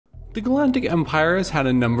The Galactic Empire has had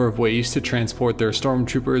a number of ways to transport their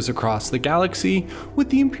stormtroopers across the galaxy, with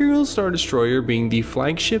the Imperial Star Destroyer being the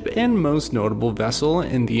flagship and most notable vessel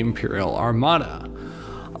in the Imperial Armada.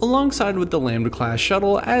 Alongside with the Lambda-class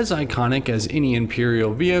shuttle as iconic as any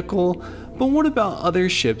Imperial vehicle, but what about other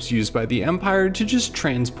ships used by the Empire to just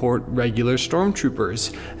transport regular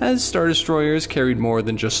stormtroopers, as Star Destroyers carried more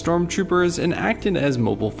than just stormtroopers and acted as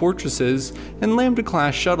mobile fortresses, and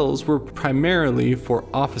Lambda-class shuttles were primarily for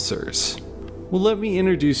officers? Well, let me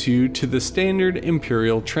introduce you to the standard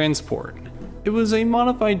Imperial Transport. It was a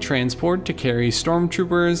modified transport to carry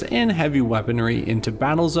stormtroopers and heavy weaponry into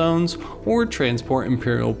battle zones or transport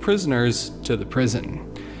Imperial prisoners to the prison.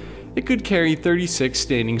 It could carry 36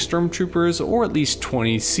 standing stormtroopers or at least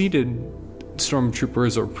 20 seated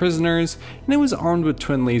stormtroopers or prisoners, and it was armed with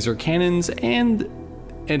twin laser cannons and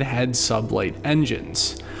it had sublight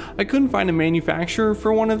engines. I couldn't find a manufacturer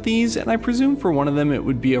for one of these, and I presume for one of them it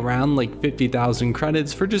would be around like 50,000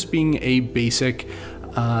 credits for just being a basic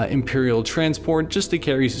Imperial transport just to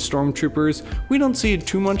carry stormtroopers. We don't see it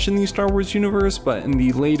too much in the Star Wars universe, but in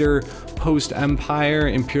the later post-Empire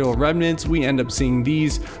Imperial remnants we end up seeing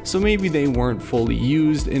these, so maybe they weren't fully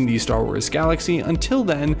used in the Star Wars galaxy until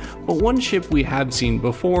then. But one ship we have seen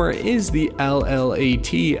before is the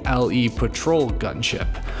LAAT LE Patrol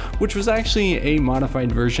gunship, which was actually a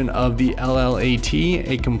modified version of the LAAT,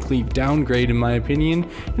 a complete downgrade in my opinion,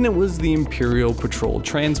 and it was the Imperial Patrol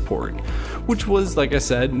Transport, which was, like I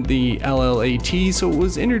said, the LAAT, so it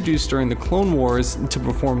was introduced during the Clone Wars to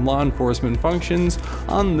perform law enforcement functions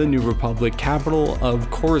on the New Republic capital of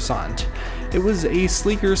Coruscant. It was a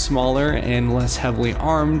sleeker, smaller, and less heavily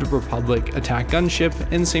armed Republic attack gunship,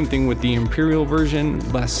 and same thing with the Imperial version,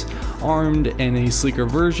 less armed and a sleeker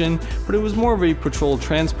version, but it was more of a patrol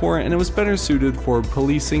transport and it was better suited for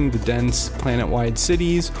policing the dense planet-wide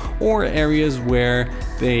cities or areas where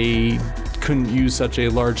they couldn't use such a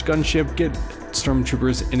large gunship, get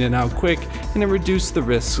stormtroopers in and out quick, and it reduced the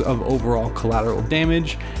risks of overall collateral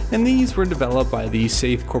damage. And these were developed by the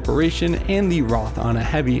Safe Corporation and the Roth-Ana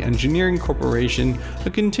Heavy Engineering Corporation, a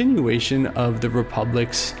continuation of the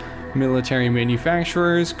Republic's military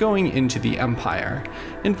manufacturers going into the Empire.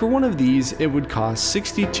 And for one of these, it would cost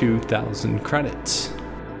 62,000 credits.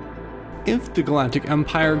 If the Galactic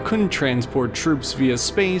Empire couldn't transport troops via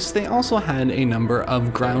space, they also had a number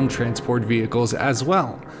of ground transport vehicles as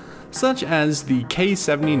well, such as the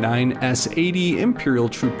K-79S-80 Imperial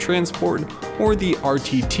Troop Transport or the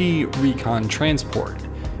RTT Recon Transport.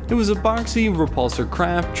 It was a boxy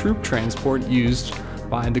repulsorcraft troop transport used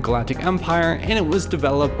by the Galactic Empire, and it was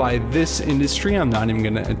developed by this industry. I'm not even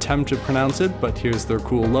going to attempt to pronounce it, but here's their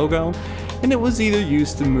cool logo. And it was either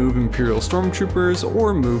used to move Imperial stormtroopers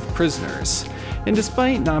or move prisoners. And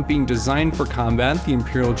despite not being designed for combat, the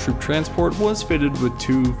Imperial Troop Transport was fitted with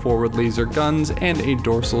 2 forward laser guns and a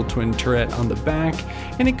dorsal twin turret on the back,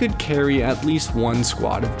 and it could carry at least 1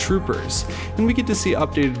 squad of troopers. And we get to see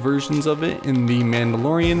updated versions of it in The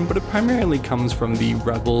Mandalorian, but it primarily comes from the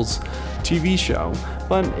Rebels TV show.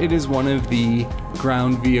 But it is one of the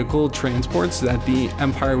ground vehicle transports that the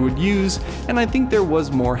Empire would use, and I think there was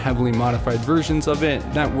more heavily modified versions of it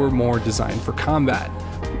that were more designed for combat,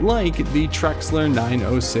 like the Trexler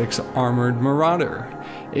 906 Armored Marauder,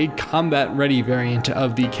 a combat-ready variant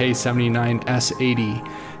of the K-79S-80.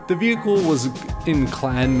 The vehicle was in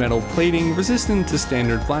clad metal plating resistant to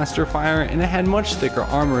standard blaster fire, and it had much thicker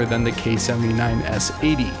armor than the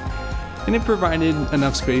K-79S-80. And it provided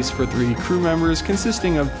enough space for 3 crew members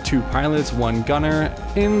consisting of 2 pilots, 1 gunner,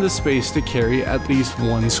 and the space to carry at least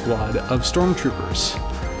 1 squad of stormtroopers.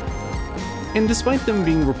 And despite them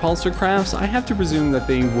being repulsor crafts, I have to presume that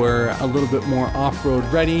they were a little bit more off-road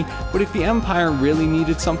ready, but if the Empire really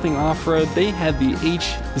needed something off-road, they had the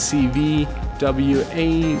HCV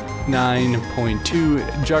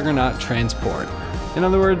WA9.2 Juggernaut Transport. In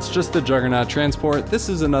other words, just the Juggernaut Transport. This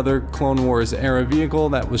is another Clone Wars era vehicle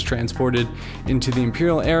that was transported into the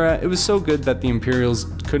Imperial era. It was so good that the Imperials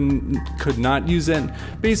could not use it.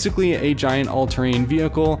 Basically a giant all-terrain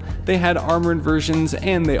vehicle. They had armored versions,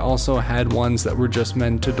 and they also had ones that were just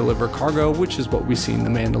meant to deliver cargo, which is what we see in The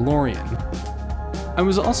Mandalorian. I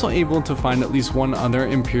was also able to find at least 1 other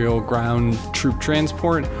Imperial ground troop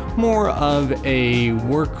transport, more of a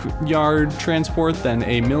work yard transport than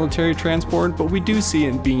a military transport, but we do see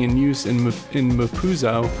it being in use in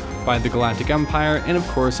Mapuzo by the Galactic Empire, and of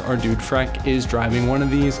course our dude Trek is driving one of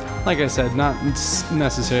these. Like I said, not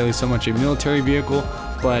necessarily so much a military vehicle,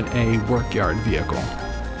 but a work yard vehicle.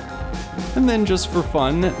 And then just for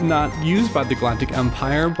fun, not used by the Galactic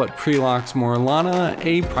Empire, but Prelox Morlana,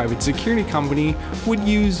 a private security company, would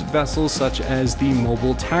use vessels such as the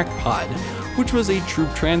Mobile Tac-Pod, which was a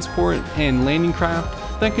troop transport and landing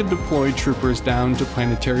craft that could deploy troopers down to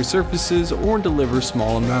planetary surfaces or deliver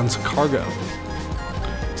small amounts of cargo.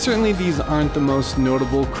 Certainly these aren't the most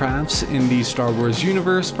notable crafts in the Star Wars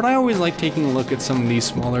universe, but I always like taking a look at some of these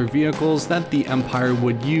smaller vehicles that the Empire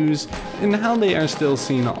would use and how they are still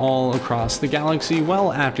seen all across the galaxy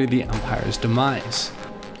well after the Empire's demise.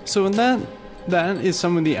 So in that is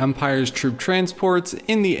some of the Empire's troop transports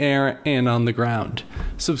in the air and on the ground.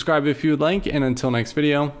 Subscribe if you would like, and until next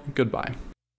video, goodbye.